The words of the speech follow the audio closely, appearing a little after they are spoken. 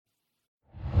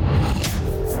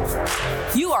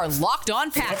You are Locked On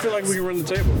Packers. I feel like we can run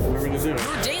the table. What are we going to do?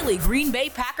 Your daily Green Bay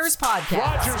Packers podcast.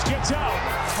 Rodgers gets out.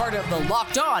 Part of the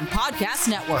Locked On Podcast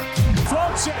Network.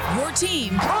 Floats it. Your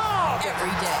team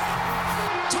every day.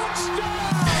 Touchdown.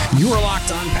 You are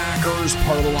Locked On Packers,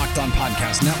 part of the Locked On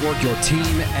Podcast Network, your team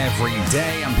every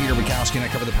day. I'm Peter Bukowski, and I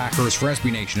cover the Packers for SB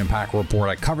Nation and Packer Report.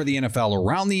 I cover the NFL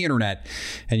around the internet,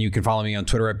 and you can follow me on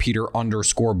Twitter at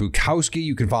Peter_Bukowski.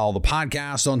 You can follow the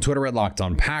podcast on Twitter at Locked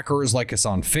On Packers, like us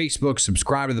on Facebook,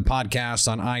 subscribe to the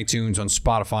podcast on iTunes, on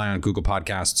Spotify, on Google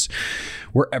Podcasts.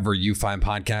 Wherever you find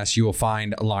podcasts, you will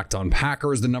find Locked On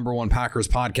Packers, the number one Packers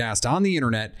podcast on the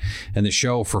internet, and the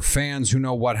show for fans who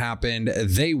know what happened.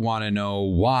 They want to know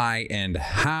why and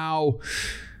how.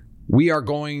 We are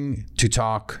going to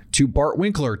talk to Bart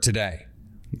Winkler today,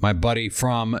 my buddy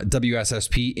from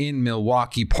WSSP in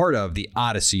Milwaukee, part of the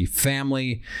Odyssey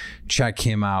family. Check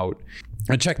him out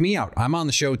and check me out. I'm on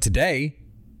the show today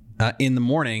in the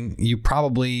morning. You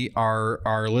probably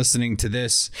are listening to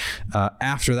this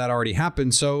after that already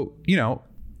happened. So,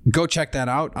 go check that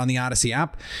out on the Odyssey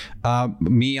app.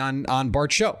 Me on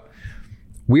Bart's show.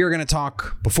 We are going to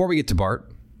talk, before we get to Bart,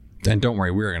 and don't worry,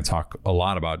 we're going to talk a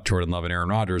lot about Jordan Love and Aaron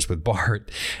Rodgers with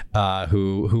Bart,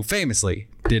 who famously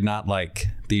did not like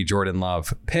the Jordan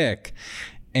Love pick.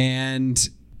 And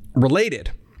related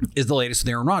is the latest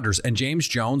with Aaron Rodgers. And James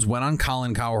Jones went on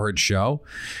Colin Cowherd's show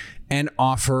and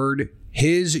offered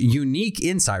his unique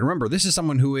insight. Remember, this is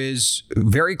someone who is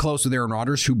very close with Aaron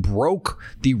Rodgers, who broke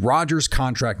the Rodgers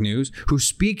contract news, who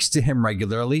speaks to him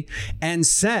regularly, and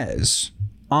says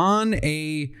on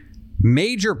a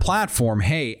major platform,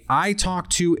 hey, I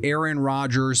talked to Aaron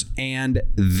Rodgers and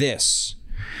this.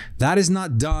 That is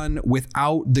not done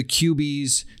without the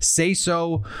QB's say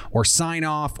so or sign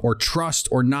off or trust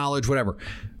or knowledge, whatever.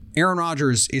 Aaron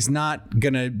Rodgers is not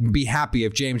going to be happy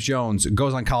if James Jones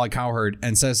goes on Colin Cowherd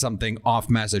and says something off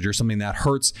message or something that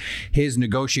hurts his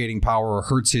negotiating power or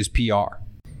hurts his PR.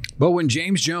 But when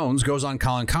James Jones goes on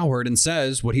Colin Cowherd and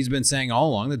says what he's been saying all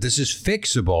along, that this is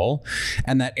fixable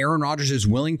and that Aaron Rodgers is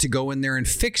willing to go in there and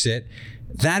fix it,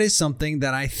 that is something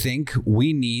that I think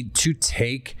we need to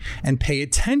take and pay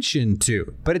attention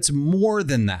to. But it's more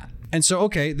than that. And so,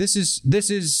 okay, this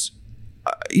is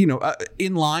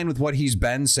in line with what he's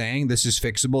been saying. This is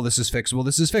fixable. This is fixable.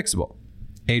 This is fixable.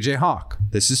 AJ Hawk,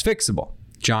 this is fixable.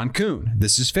 John Kuhn,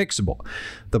 this is fixable.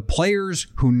 The players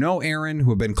who know Aaron,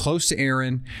 who have been close to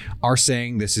Aaron, are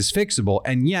saying this is fixable.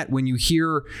 And yet, when you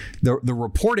hear the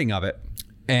reporting of it,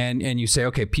 and you say,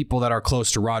 okay, people that are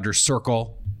close to Rodgers'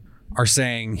 circle are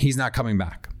saying he's not coming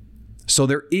back. So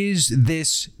there is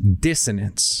this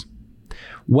dissonance.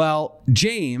 Well,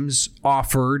 James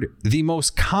offered the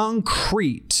most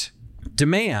concrete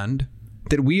demand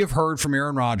that we have heard from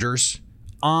Aaron Rodgers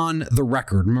on the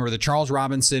record. Remember the Charles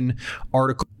Robinson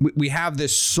article? We have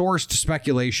this sourced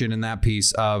speculation in that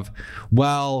piece of,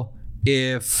 well,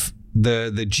 if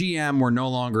the GM were no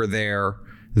longer there,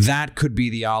 that could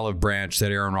be the olive branch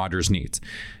that Aaron Rodgers needs.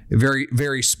 Very,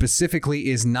 very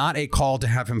specifically is not a call to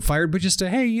have him fired, but just to,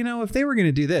 hey, if they were going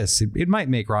to do this, it might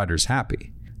make Rodgers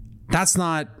happy. That's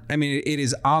not, it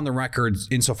is on the record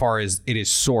insofar as it is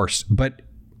sourced, but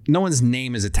no one's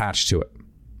name is attached to it.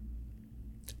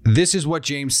 This is what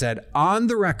James said on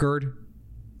the record,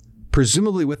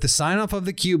 presumably with the sign-off of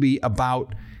the QB,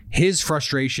 about his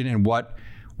frustration and what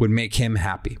would make him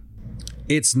happy.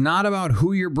 It's not about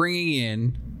who you're bringing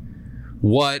in.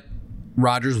 What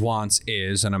Rodgers wants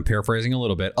is, and I'm paraphrasing a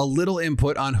little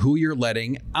input on who you're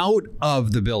letting out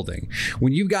of the building.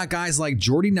 When you've got guys like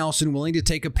Jordy Nelson willing to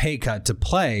take a pay cut to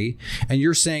play, and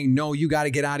you're saying, no, you got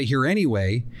to get out of here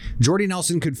anyway, Jordy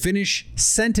Nelson could finish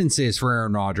sentences for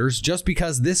Aaron Rodgers. Just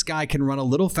because this guy can run a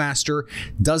little faster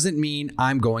doesn't mean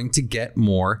I'm going to get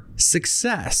more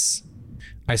success.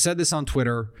 I said this on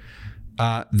Twitter.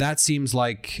 That seems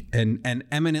like an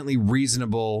eminently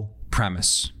reasonable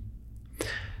premise.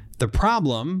 The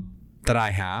problem that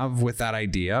I have with that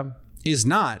idea is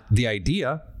not the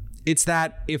idea. It's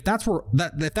that if that's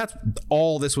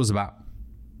all this was about,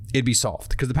 it'd be solved.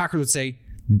 Because the Packers would say,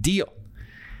 deal.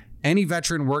 Any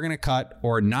veteran we're going to cut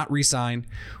or not re-sign,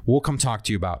 we'll come talk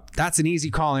to you about. That's an easy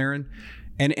call, Aaron.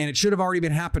 And it should have already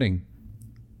been happening.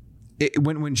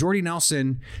 When Jordy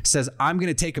Nelson says, I'm going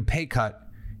to take a pay cut,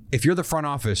 if you're the front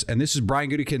office, and this is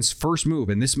Brian Gutekunst's first move,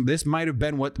 and this might have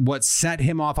been what set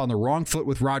him off on the wrong foot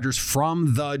with Rodgers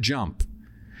from the jump.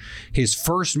 His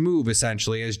first move,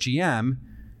 essentially, as GM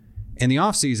in the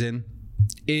offseason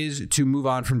is to move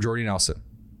on from Jordy Nelson,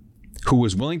 who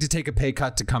was willing to take a pay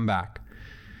cut to come back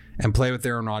and play with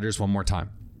Aaron Rodgers one more time.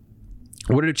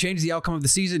 Would it have changed the outcome of the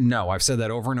season? No, I've said that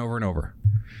over and over and over.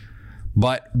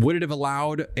 But would it have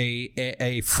allowed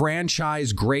a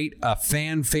franchise great, a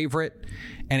fan favorite,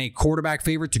 and a quarterback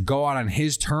favorite to go out on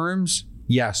his terms?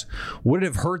 Yes. Would it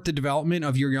have hurt the development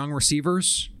of your young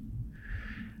receivers?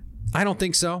 I don't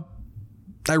think so.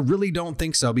 I really don't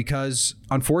think so, because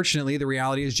unfortunately, the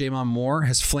reality is J'Mon Moore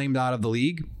has flamed out of the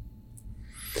league.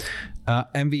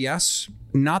 MVS,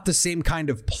 not the same kind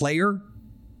of player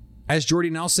as Jordy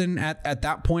Nelson at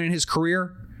that point in his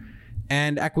career,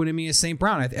 and Equanimeous St.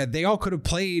 Brown. They all could have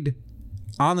played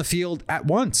on the field at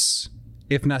once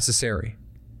if necessary.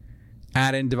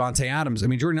 Add in Devontae Adams. I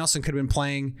mean, Jordy Nelson could have been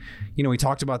playing, we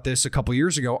talked about this a couple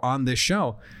years ago on this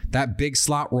show, that big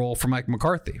slot role for Mike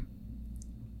McCarthy.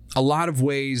 A lot of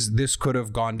ways this could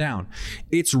have gone down.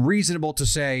 It's reasonable to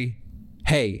say,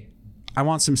 hey, I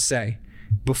want some say.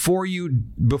 Before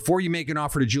you make an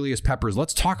offer to Julius Peppers,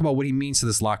 let's talk about what he means to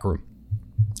this locker room.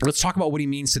 Let's talk about what he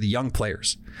means to the young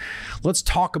players. Let's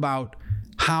talk about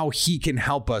how he can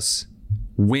help us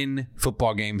win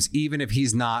football games, even if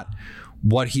he's not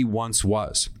what he once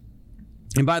was.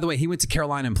 And by the way, he went to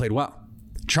Carolina and played well.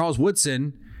 Charles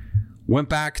Woodson went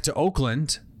back to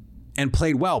Oakland and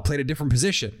played well, played a different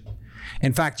position.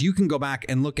 In fact, you can go back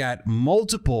and look at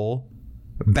multiple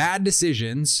bad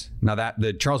decisions. Now, that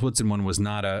the Charles Woodson one was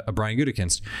not a Brian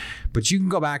Gutekunst, but you can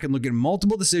go back and look at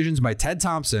multiple decisions by Ted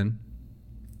Thompson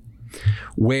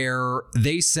where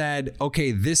they said,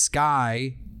 okay, this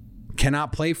guy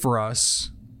cannot play for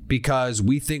us because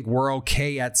we think we're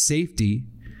okay at safety.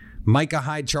 Micah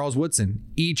Hyde, Charles Woodson,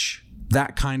 each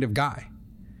that kind of guy.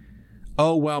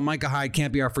 Oh, well, Micah Hyde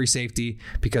can't be our free safety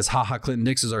because Clinton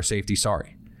Dix is our safety.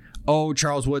 Sorry. Oh,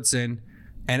 Charles Woodson.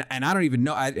 And I don't even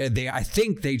know. I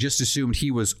think they just assumed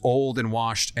he was old and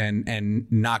washed and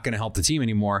not going to help the team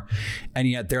anymore. And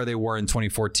yet there they were in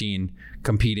 2014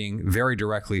 competing very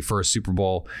directly for a Super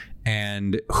Bowl.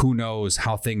 And who knows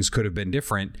how things could have been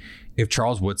different if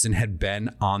Charles Woodson had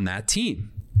been on that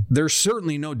team. There's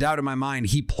certainly no doubt in my mind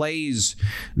he plays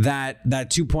that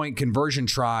 2-point conversion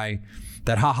try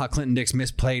that Clinton Dix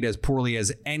misplayed as poorly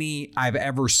as any I've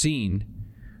ever seen.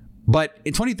 But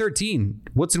in 2013,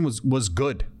 Woodson was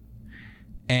good.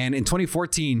 And in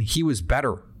 2014, he was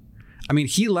better. I mean,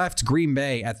 he left Green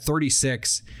Bay at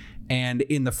 36 and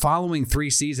in the following 3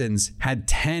 seasons had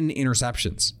 10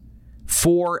 interceptions,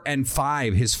 4 and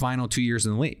 5 his final 2 years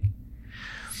in the league.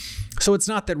 So it's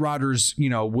not that Rodgers,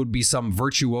 would be some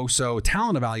virtuoso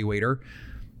talent evaluator,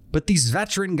 but these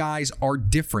veteran guys are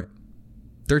different.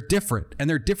 They're different, and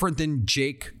they're different than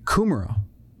Jake Kumerow.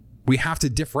 We have to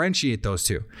differentiate those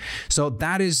two. So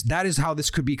that is how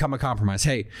this could become a compromise.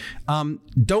 Hey,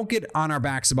 don't get on our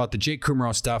backs about the Jake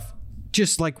Kumerow stuff.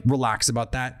 Just relax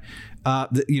about that.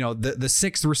 The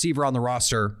sixth receiver on the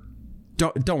roster.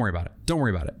 Don't worry about it. Don't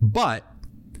worry about it. But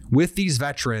with these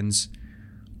veterans,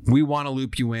 we want to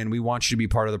loop you in. We want you to be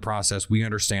part of the process. We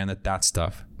understand that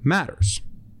stuff matters.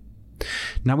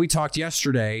 Now, we talked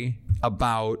yesterday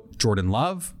about Jordan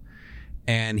Love,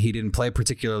 and he didn't play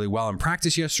particularly well in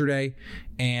practice yesterday.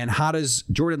 And how does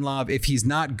Jordan Love, if he's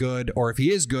not good, or if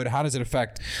he is good, how does it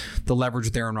affect the leverage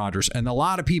with Aaron Rodgers? And a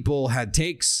lot of people had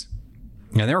takes,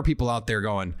 and there were people out there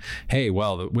going, hey,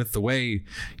 well, with the way,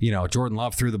 Jordan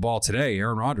Love threw the ball today,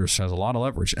 Aaron Rodgers has a lot of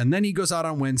leverage. And then he goes out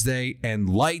on Wednesday and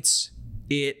lights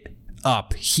it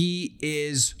up. He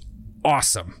is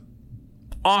awesome.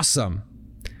 Awesome.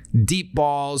 Deep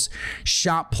balls,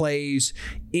 shot plays,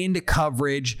 into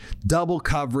coverage, double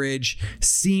coverage,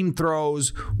 seam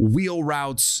throws, wheel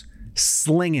routes,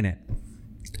 slinging it.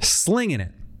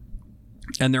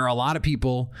 And there are a lot of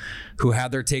people who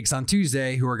had their takes on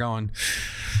Tuesday who are going,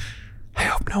 I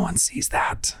hope no one sees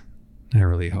that. I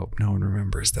really hope no one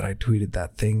remembers that I tweeted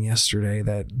that thing yesterday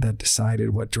that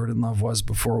decided what Jordan Love was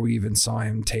before we even saw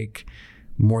him take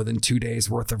more than 2 days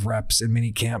worth of reps in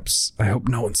mini camps. I hope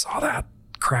no one saw that.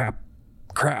 Crap.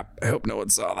 I hope no one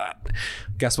saw that.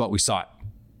 Guess what? We saw it.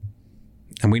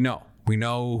 And we know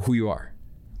who you are.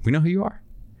 We know who you are.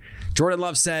 Jordan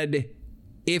Love said,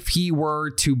 if he were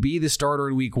to be the starter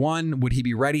in week 1, would he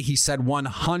be ready? He said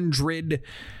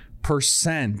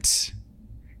 100%.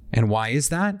 And why is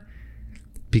that?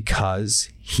 Because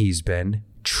he's been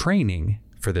training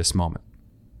for this moment.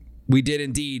 We did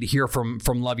indeed hear from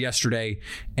Love yesterday,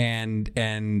 and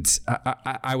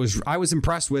I was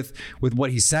impressed with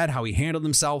what he said, how he handled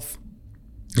himself.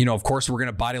 Of course, we're going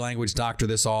to body language doctor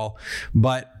this all,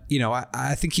 but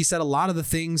I think he said a lot of the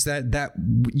things that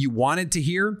you wanted to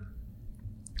hear,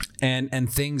 and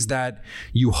things that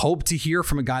you hope to hear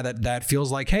from a guy that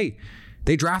feels like, hey,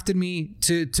 they drafted me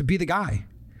to be the guy,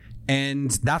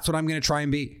 and that's what I'm going to try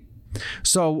and be.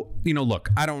 So, look,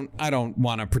 I don't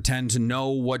want to pretend to know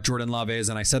what Jordan Love is.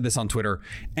 And I said this on Twitter.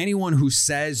 Anyone who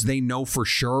says they know for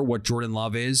sure what Jordan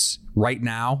Love is right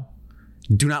now,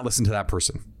 do not listen to that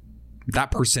person.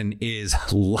 That person is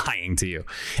lying to you.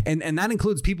 And that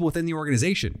includes people within the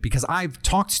organization, because I've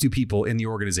talked to people in the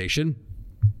organization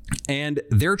and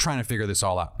they're trying to figure this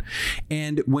all out.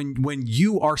 And when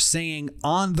you are saying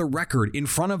on the record in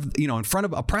front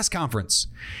of a press conference,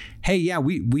 hey, yeah,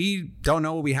 we don't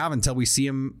know what we have until we see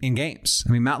him in games.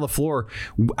 I mean, Matt LaFleur,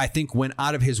 I think, went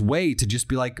out of his way to just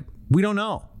be like, we don't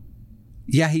know.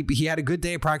 Yeah, he had a good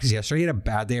day of practice yesterday. He had a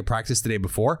bad day of practice the day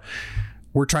before.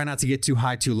 We're trying not to get too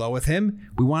high, too low with him.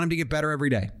 We want him to get better every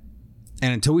day.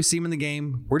 And until we see him in the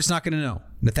game, we're just not going to know.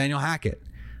 Nathaniel Hackett.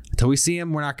 Until we see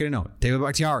him, we're not going to know. David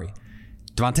Bakhtiari.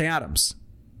 Devontae Adams.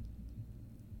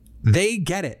 They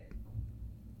get it.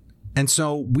 And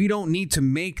so we don't need to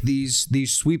make these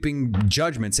sweeping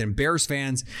judgments. And Bears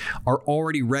fans are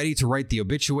already ready to write the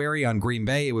obituary on Green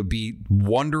Bay. It would be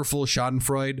wonderful,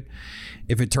 Schadenfreude,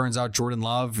 if it turns out Jordan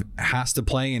Love has to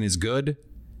play and is good.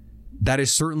 That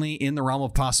is certainly in the realm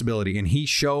of possibility. And he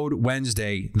showed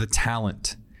Wednesday the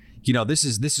talent. This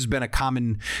has been a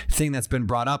common thing that's been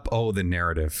brought up. Oh, the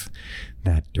narrative,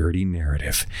 that dirty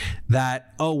narrative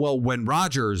that, when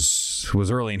Rodgers was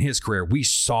early in his career, we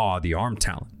saw the arm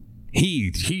talent.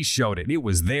 He showed it. It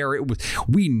was there.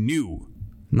 We knew.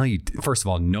 First of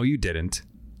all, no, you didn't.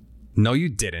 No, you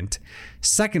didn't.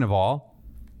 Second of all,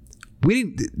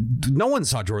 no one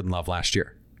saw Jordan Love last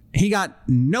year. He got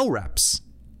no reps.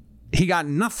 He got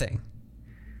nothing.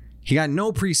 He got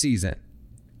no preseason.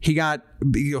 He got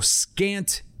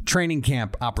scant training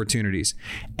camp opportunities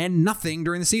and nothing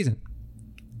during the season.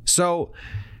 So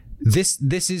this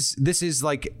is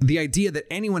like the idea that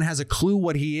anyone has a clue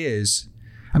what he is.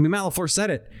 I mean, Matt LaFleur said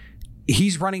it.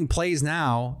 He's running plays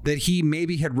now that he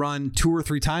maybe had run 2 or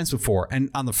 3 times before. And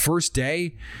on the first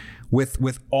day,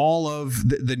 with all of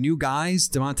the new guys,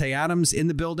 Devontae Adams in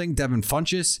the building, Devin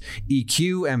Funchess,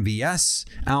 EQ, MVS,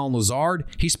 Alan Lazard,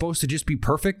 he's supposed to just be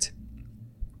perfect.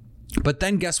 But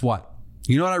then guess what?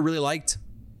 You know what I really liked?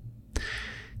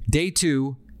 Day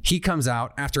 2, he comes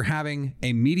out after having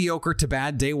a mediocre to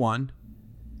bad day 1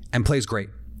 and plays great.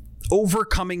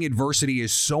 Overcoming adversity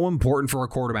is so important for a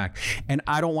quarterback. And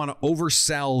I don't want to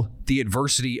oversell the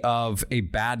adversity of a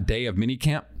bad day of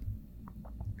minicamp.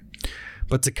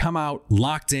 But to come out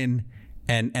locked in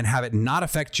and have it not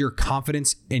affect your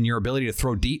confidence in your ability to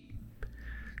throw deep,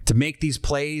 to make these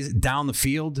plays down the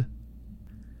field,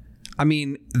 I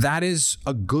mean, that is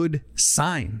a good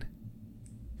sign.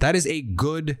 That is a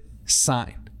good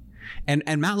sign. And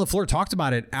Matt LaFleur talked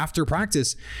about it after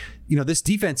practice. This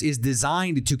defense is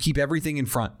designed to keep everything in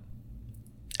front.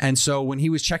 And so when he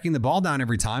was checking the ball down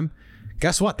every time,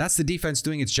 guess what? That's the defense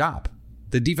doing its job.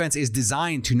 The defense is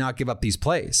designed to not give up these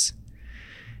plays.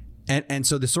 And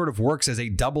so this sort of works as a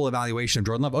double evaluation of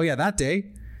Jordan Love. Oh, yeah, that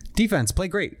day, defense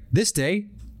played great. This day,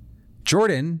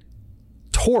 Jordan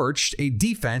torched a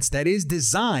defense that is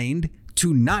designed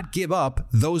to not give up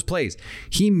those plays.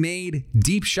 He made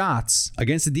deep shots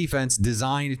against a defense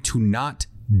designed to not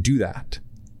do that.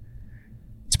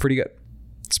 It's pretty good.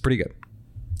 It's pretty good.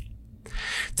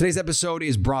 Today's episode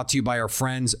is brought to you by our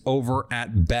friends over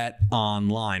at Bet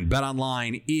Online. Bet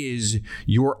Online is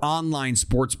your online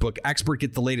sportsbook expert.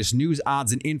 Get the latest news,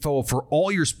 odds, and info for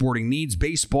all your sporting needs: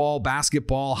 baseball,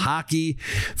 basketball, hockey,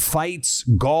 fights,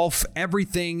 golf,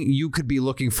 everything you could be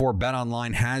looking for. Bet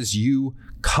Online has you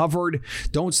covered.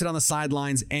 Don't sit on the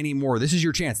sidelines anymore. This is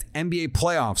your chance. NBA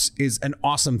playoffs is an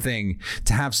awesome thing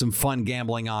to have some fun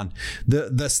gambling on.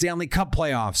 The Stanley Cup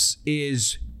playoffs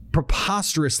is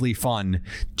preposterously fun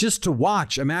just to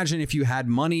watch. Imagine if you had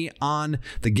money on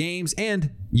the games,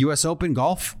 and US Open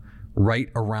golf right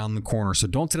around the corner. So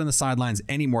don't sit on the sidelines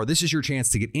anymore. This is your chance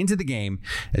to get into the game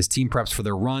as team preps for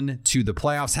their run to the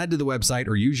playoffs. Head to the website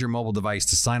or use your mobile device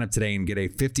to sign up today and get a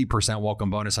 50% welcome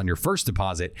bonus on your first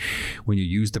deposit when you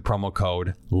use the promo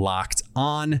code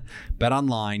LOCKEDON. Bet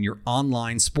Online, your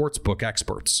online sportsbook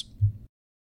experts.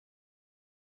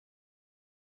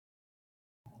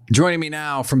 Joining me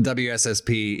now from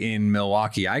WSSP in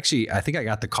Milwaukee. I think I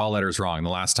got the call letters wrong the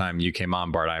last time you came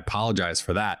on, Bart. I apologize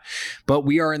for that. But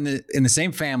we are in the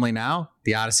same family now,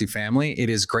 the Odyssey family. It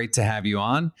is great to have you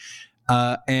on.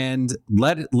 And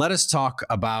let us talk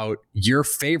about your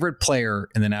favorite player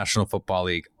in the National Football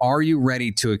League. Are you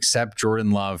ready to accept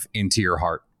Jordan Love into your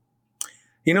heart?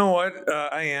 You know what?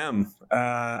 I am.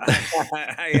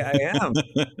 I am.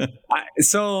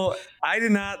 So I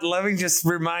did not. Let me just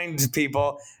remind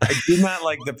people, I did not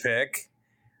like the pick.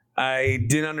 I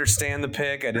didn't understand the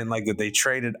pick. I didn't like that they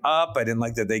traded up. I didn't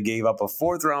like that they gave up a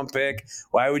 4th-round pick.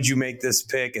 Why would you make this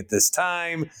pick at this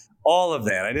time? All of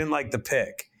that. I didn't like the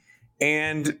pick.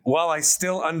 And while I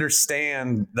still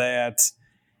understand that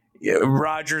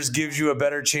Rodgers gives you a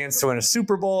better chance to win a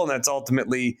Super Bowl, and that's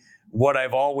ultimately what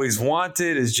I've always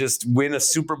wanted, is just win a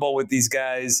Super Bowl with these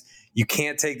guys. You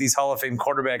can't take these Hall of Fame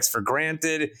quarterbacks for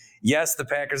granted. Yes, the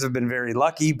Packers have been very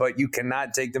lucky, but you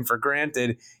cannot take them for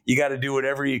granted. You got to do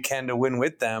whatever you can to win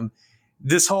with them.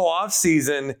 This whole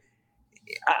offseason,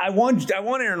 I want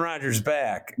Aaron Rodgers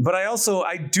back, but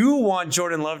I do want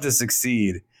Jordan Love to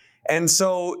succeed. And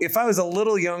so if I was a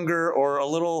little younger or a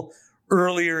little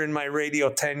earlier in my radio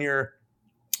tenure,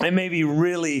 I may be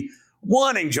really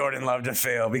wanting Jordan Love to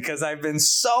fail because I've been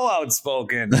so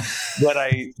outspoken that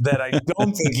I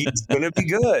don't think he's going to be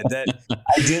good, that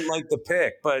I didn't like the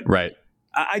pick. But right.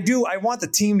 I want the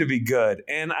team to be good.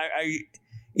 And I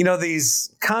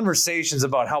these conversations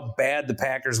about how bad the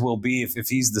Packers will be if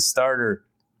he's the starter,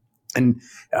 and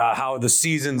how the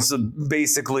season's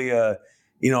basically a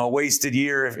wasted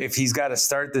year if he's got to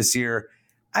start this year.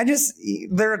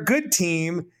 They're a good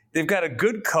team. They've got a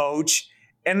good coach.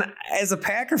 And as a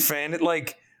Packer fan,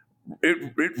 it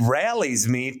rallies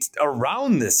me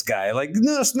around this guy. Like,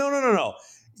 no.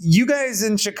 You guys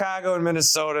in Chicago and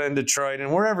Minnesota and Detroit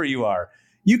and wherever you are,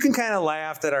 you can kind of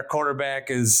laugh that our quarterback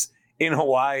is in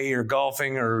Hawaii or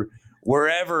golfing or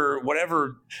wherever,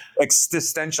 whatever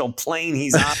existential plane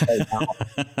he's on right now,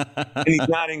 and he's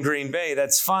not in Green Bay.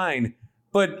 That's fine.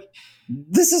 But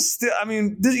this is still,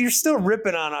 you're still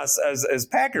ripping on us as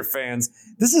Packer fans.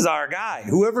 This is our guy.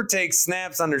 Whoever takes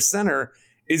snaps under center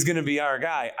is going to be our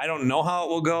guy. I don't know how it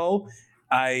will go.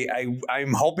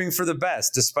 I'm hoping for the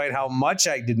best, despite how much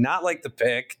I did not like the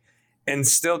pick, and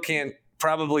still can't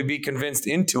probably be convinced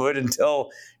into it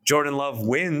until Jordan Love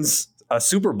wins a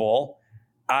Super Bowl.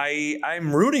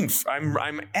 I'm rooting.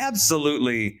 I'm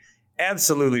absolutely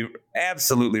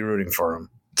rooting for him.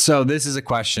 So this is a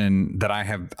question that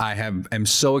I'm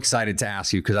so excited to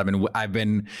ask you, because I don't want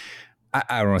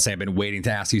to say I've been waiting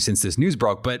to ask you since this news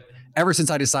broke, but ever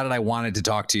since I decided I wanted to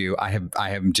talk to you, I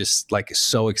am just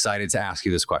so excited to ask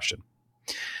you this question.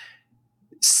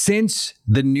 Since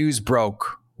the news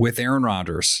broke with Aaron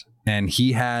Rodgers, and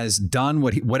he has done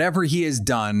whatever he has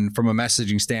done from a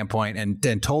messaging standpoint,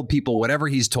 and told people whatever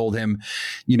he's told him,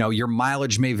 your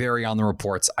mileage may vary on the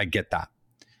reports. I get that.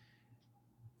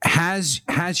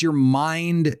 Has your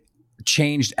mind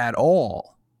changed at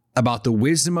all about the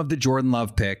wisdom of the Jordan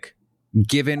Love pick,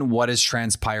 given what has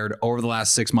transpired over the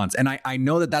last 6 months? And I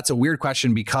know that that's a weird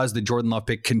question, because the Jordan Love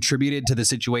pick contributed to the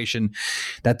situation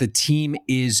that the team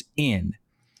is in.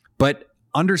 But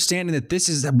understanding that this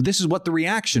is what the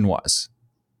reaction was,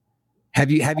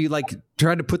 have you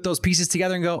tried to put those pieces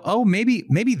together and go, oh, maybe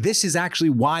this is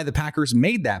actually why the Packers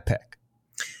made that pick?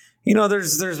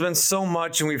 There's been so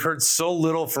much, and we've heard so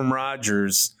little from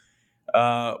Rodgers.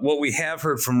 What we have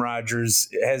heard from Rodgers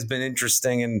has been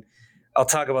interesting, and I'll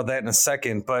talk about that in a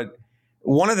second. But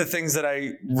one of the things that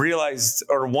I realized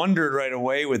or wondered right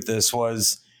away with this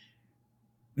was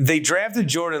they drafted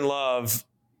Jordan Love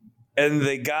and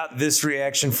they got this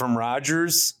reaction from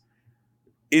Rodgers.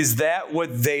 Is that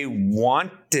what they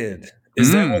wanted?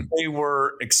 Is that what they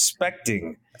were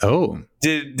expecting? Oh,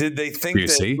 did they think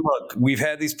that, look, we've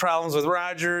had these problems with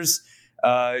Rodgers.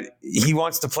 He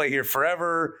wants to play here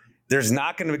forever. There's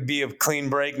not going to be a clean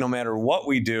break no matter what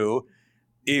we do.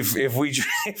 If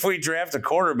we draft a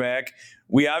quarterback,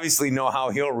 we obviously know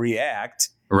how he'll react.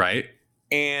 Right.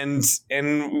 And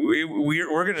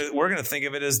we're gonna think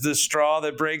of it as the straw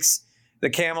that breaks the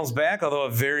camel's back, although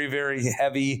a very, very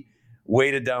heavy,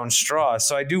 weighted down straw.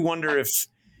 So I do wonder if,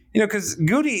 because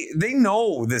Goody, they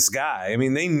know this guy.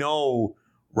 They know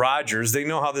Rodgers. They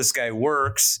know how this guy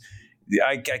works.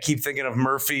 I keep thinking of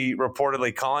Murphy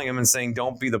reportedly calling him and saying,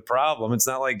 "Don't be the problem." It's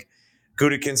not like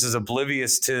Gutekunst is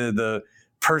oblivious to the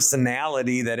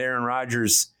personality that Aaron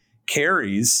Rodgers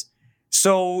carries.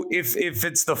 So if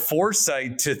it's the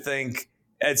foresight to think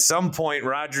at some point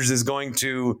Rodgers is going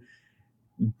to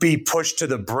be pushed to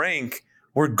the brink,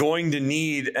 we're going to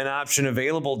need an option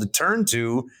available to turn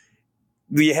to.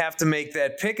 You have to make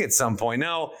that pick at some point.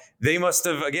 Now, they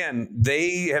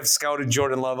have scouted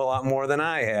Jordan Love a lot more than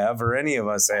I have, or any of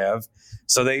us have.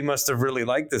 So they must have really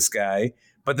liked this guy.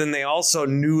 But then they also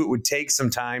knew it would take some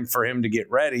time for him to get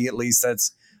ready. At least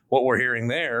that's what we're hearing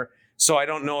there. So I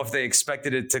don't know if they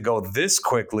expected it to go this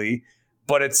quickly,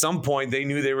 but at some point they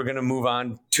knew they were going to move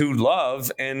on to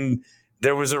Love, and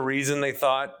there was a reason they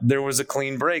thought there was a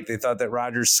clean break. They thought that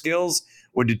Rodgers' skills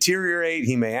would deteriorate.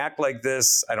 He may act like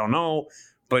this. I don't know.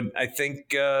 But I think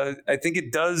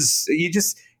it does.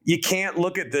 you can't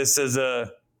look at this as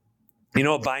a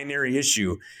binary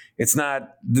issue. It's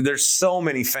not. There's so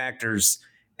many factors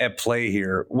at play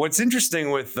here. What's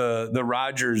interesting with the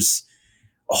Rodgers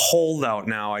holdout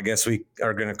now, I guess we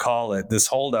are going to call it this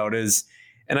holdout is,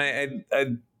 and I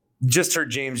just heard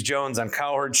James Jones on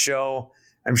Cowherd's show.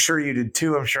 I'm sure you did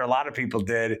too. I'm sure a lot of people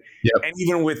did. Yep. And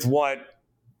even with what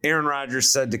Aaron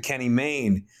Rodgers said to Kenny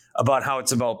Mayne about how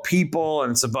it's about people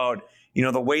and it's about,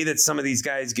 the way that some of these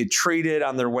guys get treated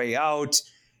on their way out.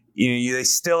 They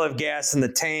still have gas in the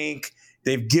tank.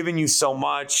 They've given you so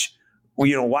much.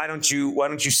 Well, why don't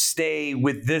you stay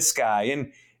with this guy?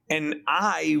 And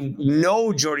I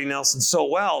know Jordy Nelson so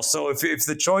well. So if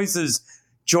the choice is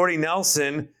Jordy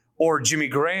Nelson or Jimmy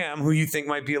Graham, who you think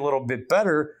might be a little bit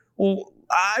better, well,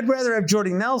 I'd rather have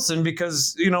Jordy Nelson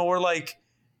because we're like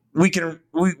we can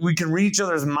read each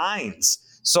other's minds.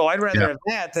 So I'd rather have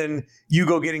that than you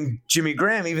go getting Jimmy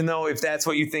Graham, even though if that's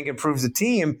what you think improves the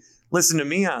team, listen to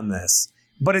me on this.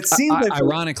 But it seems like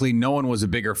ironically, no one was a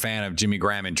bigger fan of Jimmy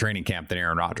Graham in training camp than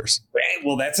Aaron Rodgers.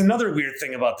 Well, that's another weird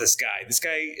thing about this guy. This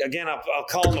guy, again, I'll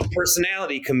call him a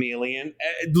personality chameleon.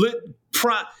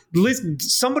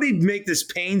 Somebody make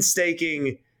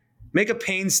a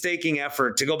painstaking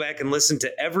effort to go back and listen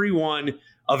to every one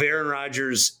of Aaron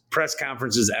Rodgers' press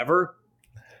conferences ever.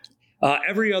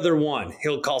 Every other one,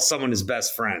 he'll call someone his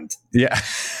best friend. Yeah.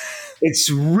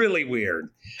 It's really weird.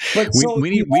 But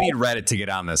we need Reddit to get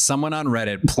on this. Someone on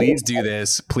Reddit, please do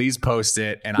this. Please post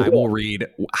it, and I will read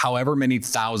however many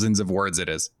thousands of words it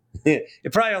is.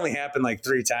 It probably only happened like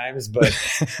 3 times, but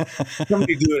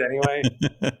somebody do it anyway.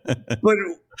 But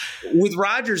with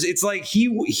Rodgers, it's like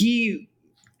he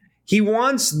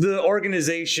wants the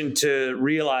organization to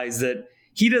realize that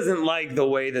he doesn't like the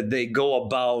way that they go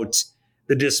about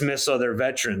the dismissal of their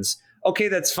veterans. Okay,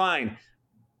 that's fine.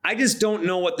 I just don't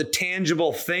know what the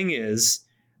tangible thing is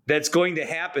that's going to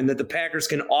happen that the Packers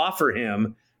can offer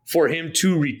him for him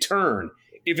to return.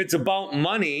 If it's about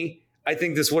money, I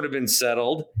think this would have been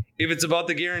settled. If it's about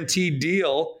the guaranteed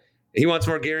deal, he wants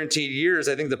more guaranteed years.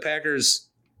 I think the Packers,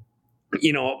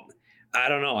 I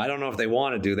don't know. I don't know if they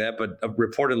want to do that, but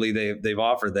reportedly they've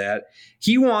offered that.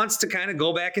 He wants to kind of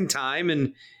go back in time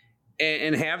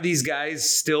and have these guys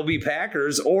still be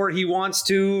Packers, or he wants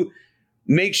to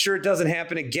make sure it doesn't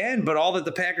happen again. But all that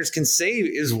the Packers can say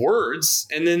is words.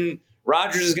 And then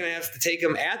Rodgers is going to have to take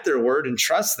them at their word and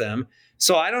trust them.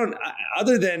 So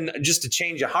other than just a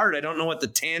change of heart, I don't know what the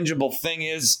tangible thing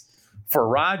is for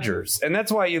Rodgers. And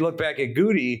that's why you look back at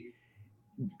Goody.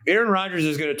 Aaron Rodgers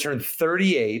is going to turn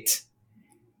 38.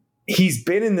 He's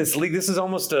been in this league. This is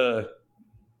almost a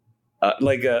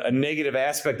negative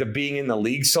aspect of being in the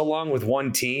league so long with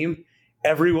one team.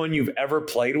 Everyone you've ever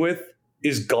played with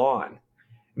is gone.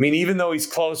 I mean, even though he's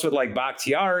close with like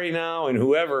Bakhtiari now and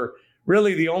whoever,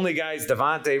 really the only guy is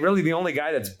Devontae. Really the only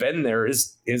guy that's been there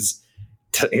is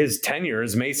his tenure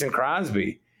is Mason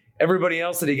Crosby. Everybody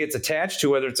else that he gets attached to,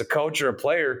 whether it's a coach or a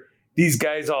player, these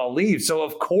guys all leave. So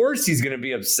of course he's going to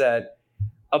be upset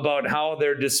about how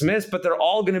they're dismissed, but they're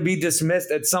all going to be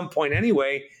dismissed at some point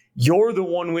anyway. You're the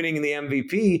one winning in the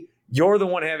MVP. You're the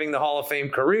one having the Hall of Fame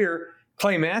career.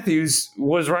 Clay Matthews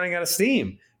was running out of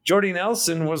steam. Jordy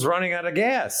Nelson was running out of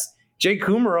gas. Jay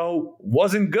Kumaro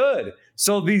wasn't good.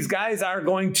 So these guys are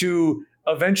going to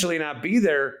eventually not be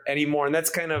there anymore. And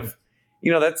that's kind of,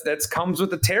 that's comes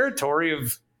with the territory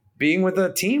of being with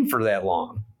a team for that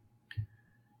long.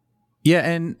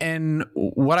 Yeah. And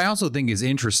what I also think is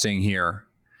interesting here,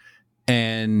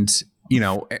 and,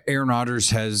 Aaron Rodgers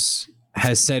has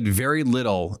said very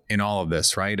little in all of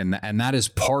this, right? And that is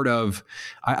part of,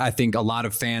 I think, a lot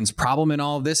of fans' problem in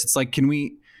all of this. It's like, can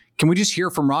we just hear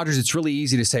from Rodgers? It's really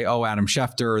easy to say, oh, Adam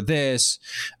Schefter this,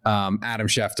 Adam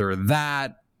Schefter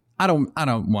that. I don't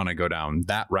want to go down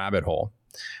that rabbit hole.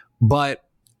 But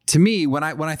to me, when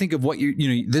I think of what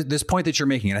this point that you're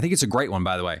making, and I think it's a great one,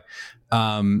 by the way,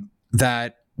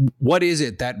 that what is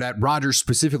it that Rodgers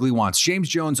specifically wants? James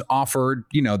Jones offered,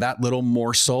 that little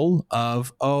morsel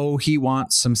of, he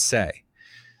wants some say.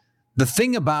 The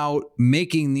thing about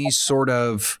making these sort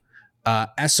of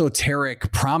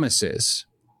esoteric promises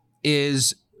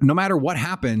is no matter what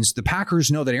happens, the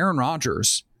Packers know that Aaron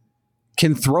Rodgers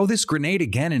can throw this grenade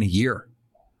again in a year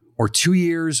or 2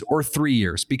 years or 3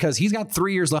 years, because he's got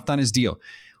 3 years left on his deal.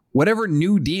 Whatever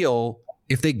new deal,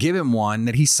 if they give him one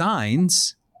that he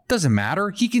signs, doesn't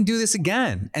matter. He can do this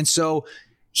again. And so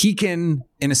he can,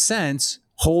 in a sense,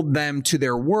 hold them to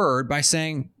their word by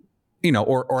saying,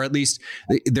 or at least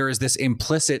there is this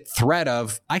implicit threat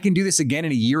of, I can do this again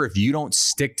in a year if you don't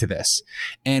stick to this.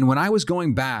 And when I was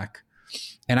going back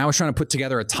And I was trying to put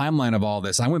together a timeline of all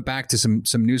this. I went back to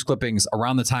some news clippings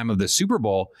around the time of the Super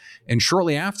Bowl. And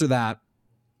shortly after that,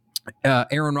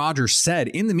 Aaron Rodgers said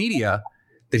in the media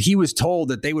that he was told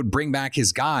that they would bring back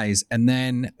his guys. And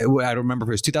then I don't remember if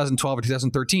it was 2012 or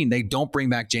 2013, they don't bring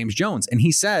back James Jones. And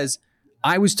he says,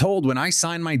 I was told when I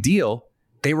signed my deal,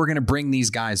 they were going to bring these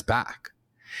guys back.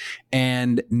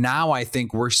 And now I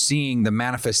think we're seeing the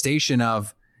manifestation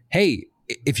of, hey,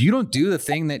 if you don't do the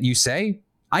thing that you say,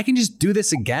 I can just do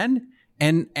this again.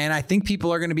 And I think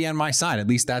people are going to be on my side. At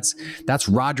least that's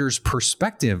Rodgers'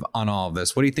 perspective on all of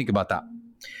this. What do you think about that?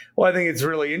 Well, I think it's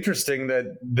really interesting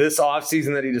that this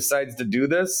offseason that he decides to do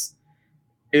this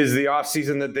is the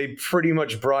offseason that they pretty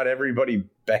much brought everybody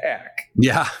back.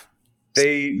 Yeah.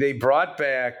 They brought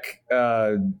back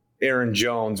Aaron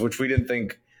Jones, which we didn't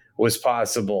think was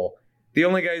possible. The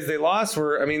only guys they lost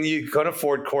were, you couldn't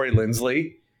afford Corey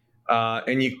Linsley,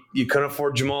 and you couldn't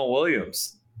afford Jamal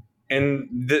Williams. And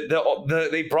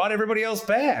they brought everybody else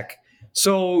back.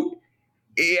 So,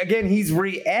 again, he's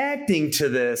reacting to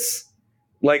this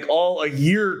like all a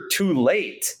year too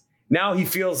late. Now he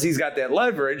feels he's got that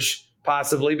leverage,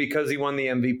 possibly because he won the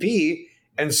MVP.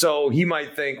 And so he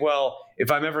might think, well,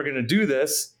 if I'm ever going to do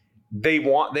this, they're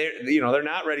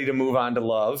not ready to move on to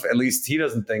Love. At least he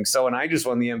doesn't think so. And I just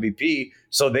won the MVP,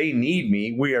 so they need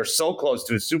me. We are so close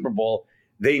to a Super Bowl.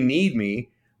 They need me.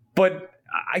 But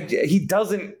he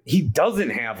doesn't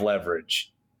have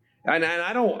leverage. And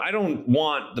I don't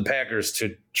want the Packers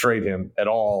to trade him at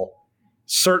all.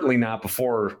 Certainly not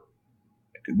before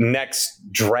next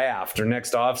draft or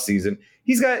next offseason.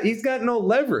 He's got no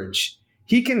leverage.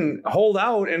 He can hold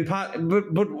out and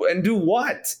do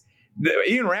what?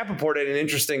 Ian Rappaport had an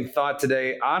interesting thought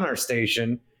today on our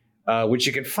station, which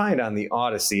you can find on the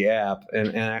Odyssey app,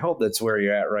 and I hope that's where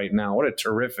you're at right now. What a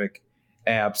terrific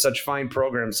app! Such fine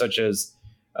programs such as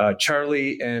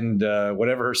Charlie and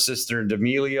whatever her sister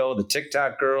D'Amelio, the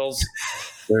TikTok girls.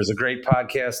 There's a great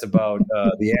podcast about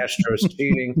the Astros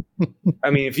cheating.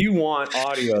 If you want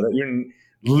audio that you're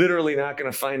literally not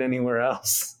going to find anywhere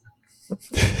else,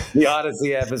 the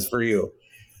Odyssey app is for you.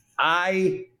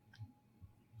 I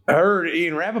heard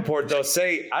Ian Rappaport, though,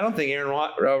 say, I don't think Aaron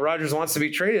Rodgers wants to be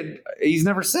traded. He's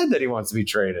never said that he wants to be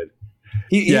traded.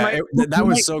 That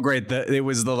was so great. It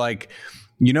was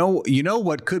you know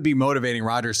what could be motivating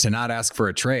Rodgers to not ask for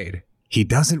a trade? He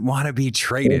doesn't want to be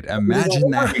traded.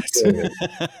 Imagine that.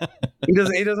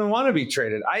 He doesn't want to be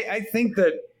traded. I think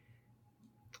that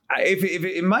if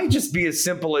it might just be as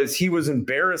simple as he was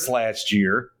embarrassed last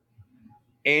year,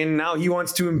 and now he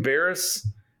wants to embarrass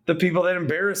the people that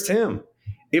embarrassed him.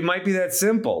 It might be that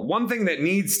simple. One thing that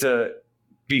needs to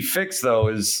be fixed, though,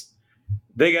 is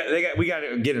we got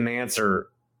to get an answer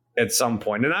at some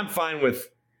point. And I'm fine with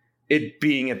it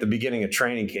being at the beginning of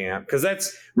training camp, because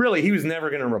that's really, he was never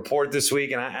going to report this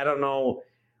week. And I don't know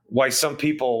why some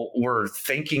people were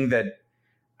thinking that.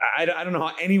 I don't know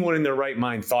how anyone in their right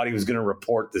mind thought he was going to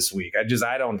report this week. I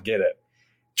don't get it.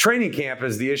 Training camp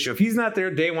is the issue. If he's not there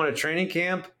day one of training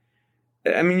camp,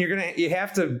 you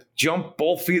have to jump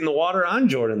both feet in the water on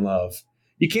Jordan Love.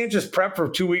 You can't just prep for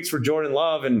 2 weeks for Jordan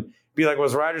Love and be like,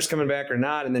 was Rodgers coming back or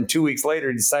not? And then 2 weeks later,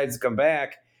 he decides to come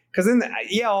back. Because then,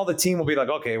 all the team will be like,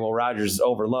 okay, well, Rodgers is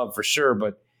over Love for sure.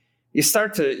 But you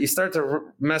start to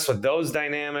mess with those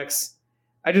dynamics.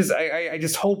 I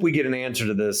just hope we get an answer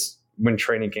to this when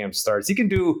training camp starts. He can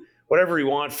do whatever he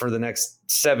wants for the next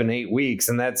 7-8 weeks.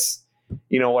 And that's,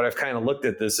 what I've kind of looked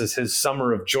at this as his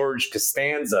summer of George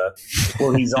Costanza,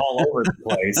 where he's all over the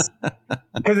place.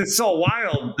 Because it's so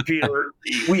wild, Peter.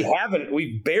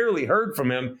 We barely heard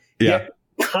from him. Yeah. Yet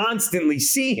constantly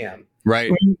see him.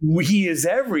 Right. He is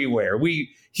everywhere.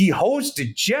 He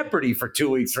hosted Jeopardy for 2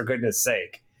 weeks, for goodness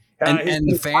sake.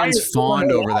 And the fans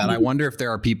fawned over that. I wonder if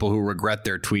there are people who regret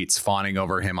their tweets fawning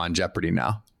over him on Jeopardy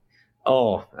now.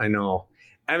 Oh, I know.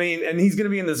 And he's going to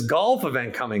be in this golf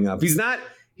event coming up. He's not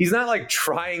like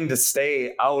trying to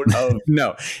stay out of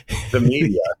no the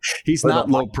media. He's not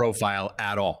low profile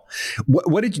at all.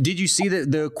 What did you see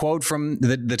the quote from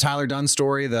the Tyler Dunn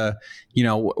story? Why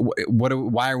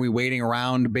are we waiting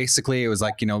around? Basically, it was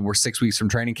like, we're 6 weeks from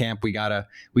training camp. We gotta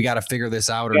figure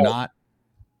this out or not.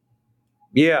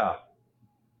 Yeah,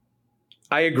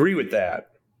 I agree with that.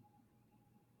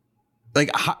 Like,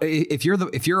 if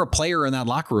you're a player in that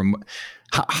locker room,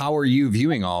 how are you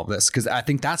viewing all of this? Because I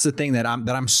think that's the thing that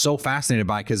I'm so fascinated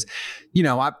by. Because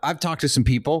I've talked to some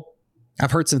people,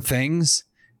 I've heard some things,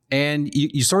 and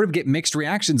you sort of get mixed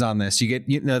reactions on this. You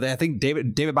get I think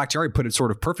David Bakhtiari put it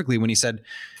sort of perfectly when he said,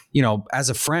 as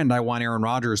a friend, I want Aaron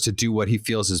Rodgers to do what he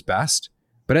feels is best.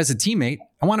 But as a teammate,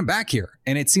 I want him back here.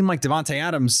 And it seemed like Devontae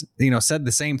Adams, said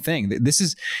the same thing. This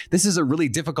is a really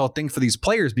difficult thing for these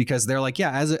players because they're like,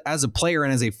 yeah, as a player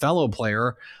and as a fellow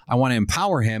player, I want to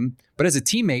empower him. But as a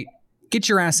teammate, get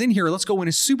your ass in here. Let's go win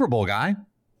a Super Bowl, guy.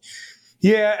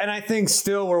 Yeah, and I think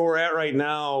still where we're at right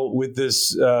now with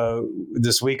this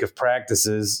week of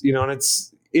practices, and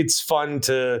it's fun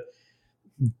to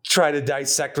try to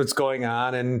dissect what's going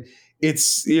on, and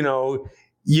it's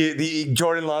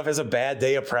Jordan Love has a bad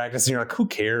day of practice, and you're like, who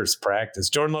cares? Practice.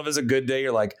 Jordan Love has a good day.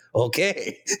 You're like,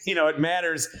 okay, it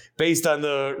matters based on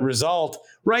the result.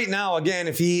 Right now, again,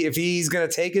 if he's going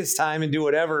to take his time and do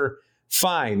whatever,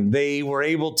 fine. They were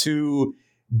able to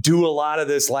do a lot of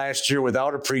this last year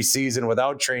without a preseason,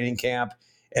 without training camp,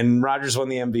 and Rodgers won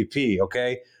the MVP,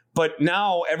 okay? But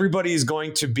now everybody's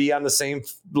going to be on the same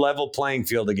level playing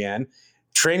field again.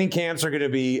 Training camps are going to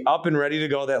be up and ready to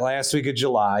go that last week of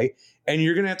July, and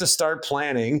you're going to have to start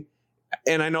planning.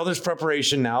 And I know there's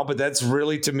preparation now, but that's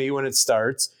really, to me, when it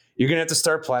starts. You're going to have to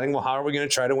start planning, well, how are we going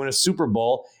to try to win a Super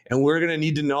Bowl? And we're going to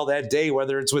need to know that day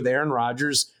whether it's with Aaron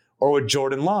Rodgers or with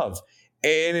Jordan Love.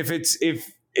 And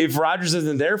if Rodgers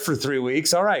isn't there for 3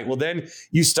 weeks, all right, well, then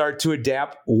you start to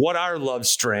adapt. What are Love's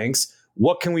strengths?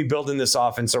 What can we build in this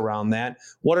offense around that?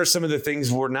 What are some of the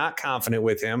things we're not confident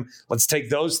with him? Let's take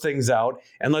those things out,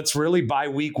 and let's really, by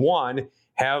week one,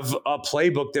 have a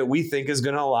playbook that we think is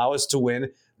going to allow us to win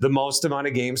the most amount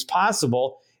of games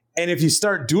possible. And if you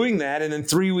start doing that, and then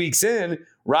 3 weeks in,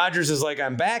 Rodgers is like,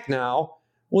 I'm back now,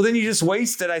 well, then you just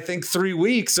wasted, I think, 3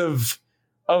 weeks of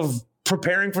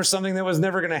preparing for something that was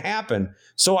never going to happen.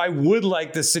 So I would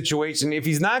like this situation. If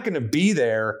he's not going to be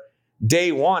there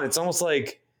day one, it's almost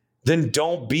like, then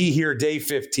don't be here day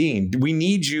 15. We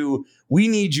need you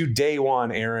day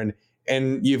one, Aaron,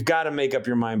 and you've got to make up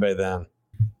your mind by then.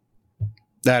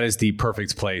 That is the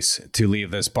perfect place to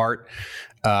leave this, Bart.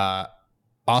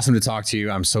 Awesome to talk to you.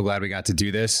 I'm so glad we got to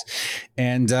do this.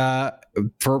 And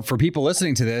for people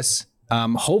listening to this,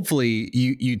 hopefully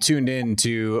you tuned in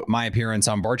to my appearance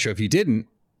on Bart Show. If you didn't,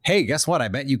 hey, guess what? I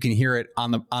bet you can hear it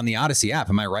on the Odyssey app.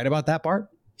 Am I right about that, Bart?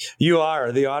 You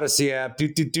are. The Odyssey app.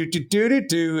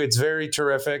 It's very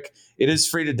terrific. It is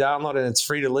free to download and it's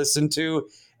free to listen to.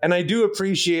 And I do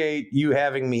appreciate you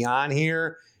having me on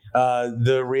here.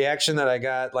 The reaction that I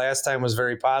got last time was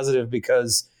very positive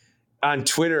because on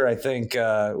Twitter, I think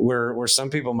where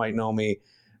some people might know me,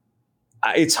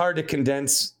 it's hard to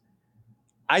condense.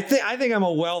 I think I'm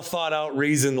a well thought out,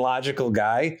 reasoned, logical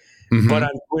guy, but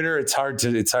on Twitter, it's hard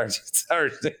to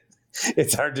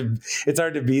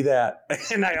be that.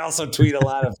 And I also tweet a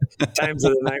lot of times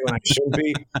of the night when I should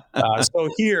be. So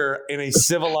here in a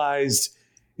civilized,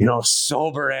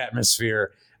 sober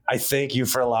atmosphere, I thank you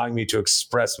for allowing me to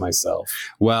express myself.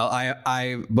 Well,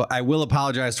 I will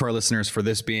apologize to our listeners for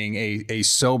this being a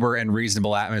sober and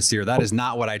reasonable atmosphere. That is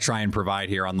not what I try and provide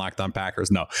here on Locked On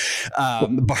Packers. No.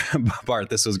 Bart,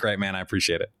 this was great, man. I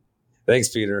appreciate it. Thanks,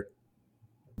 Peter.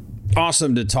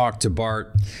 Awesome to talk to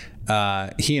Bart.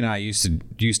 He and I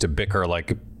used to bicker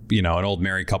like, an old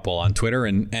married couple on Twitter,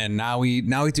 and now we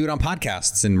do it on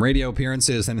podcasts and radio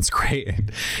appearances, and it's great.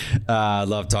 I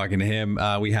love talking to him.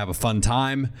 We have a fun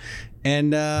time,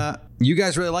 and you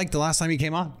guys really liked the last time he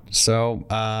came on. So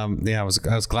I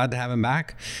was glad to have him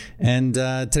back. And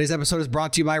today's episode is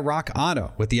brought to you by Rock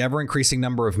Auto. With the ever-increasing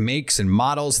number of makes and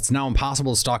models, it's now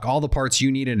impossible to stock all the parts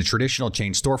you need in a traditional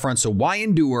chain storefront. So why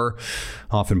endure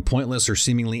often pointless or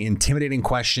seemingly intimidating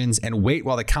questions and wait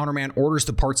while the counterman orders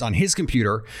the parts on his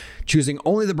computer, choosing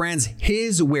only the brands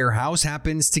his warehouse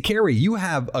happens to carry? You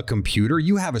have a computer,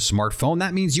 you have a smartphone.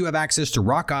 That means you have access to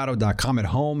rockauto.com at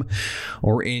home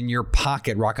or in your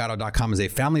pocket. Rockauto.com is a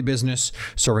family business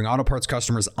serving auto parts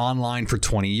customers online for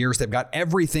 20 years. They've got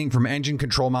everything from engine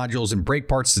control modules and brake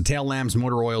parts to tail lamps,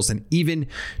 motor oils, and even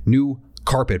new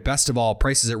carpet. Best of all,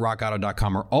 prices at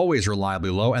rockauto.com are always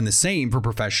reliably low, and the same for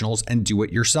professionals and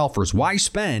do-it-yourselfers. Why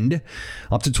spend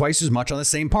up to twice as much on the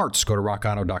same parts? Go to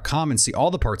rockauto.com and see all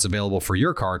the parts available for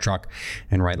your car or truck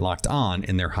and write Locked On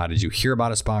in their How Did You Hear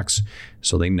About Us box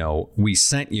so they know we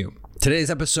sent you.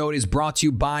 Today's episode is brought to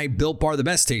you by Built Bar, the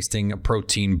best tasting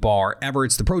protein bar ever.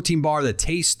 It's the protein bar that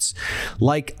tastes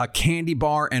like a candy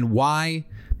bar. And why?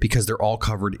 Because they're all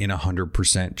covered in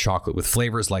 100% chocolate with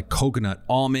flavors like coconut,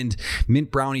 almond, mint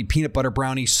brownie, peanut butter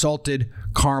brownie, salted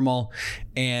caramel.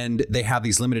 And they have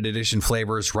these limited edition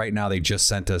flavors. Right now, they just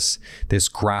sent us this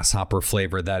grasshopper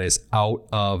flavor that is out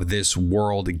of this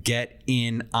world. Get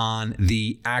in on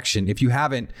the action. If you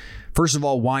haven't, first of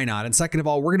all, why not? And second of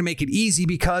all, we're going to make it easy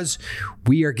because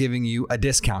we are giving you a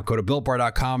discount. Go to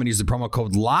BuiltBar.com and use the promo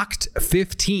code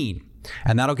LOCKED15.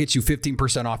 And that'll get you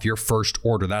 15% off your first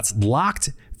order. That's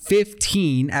LOCKED15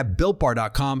 15 at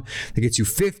BuiltBar.com. That gets you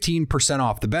 15%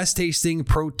 off the best tasting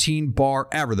protein bar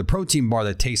ever. The protein bar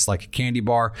that tastes like a candy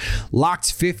bar.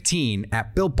 Locked 15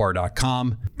 at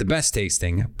BuiltBar.com. The best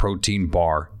tasting protein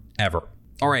bar ever.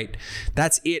 All right,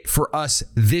 that's it for us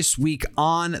this week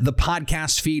on the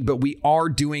podcast feed, but we are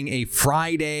doing a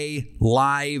Friday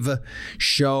live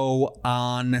show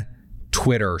on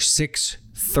Twitter,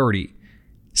 6:30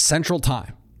 Central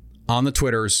Time on the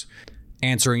Twitters,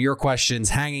 answering your questions,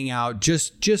 hanging out,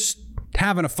 just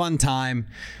having a fun time,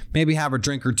 maybe have a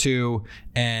drink or two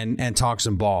and talk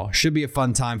some ball. Should be a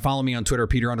fun time. Follow me on Twitter,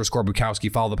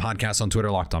 Peter_Bukowski. Follow the podcast on Twitter,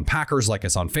 Locked On Packers. Like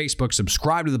us on Facebook.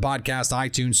 Subscribe to the podcast,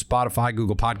 iTunes, Spotify,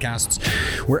 Google Podcasts.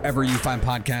 Wherever you find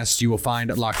podcasts, you will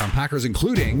find Locked On Packers,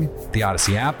 including the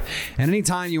Odyssey app. And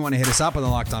anytime you want to hit us up on the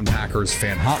Locked On Packers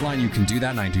fan hotline, you can do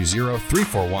that,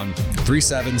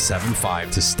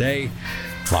 920-341-3775 to stay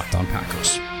Locked On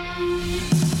Packers.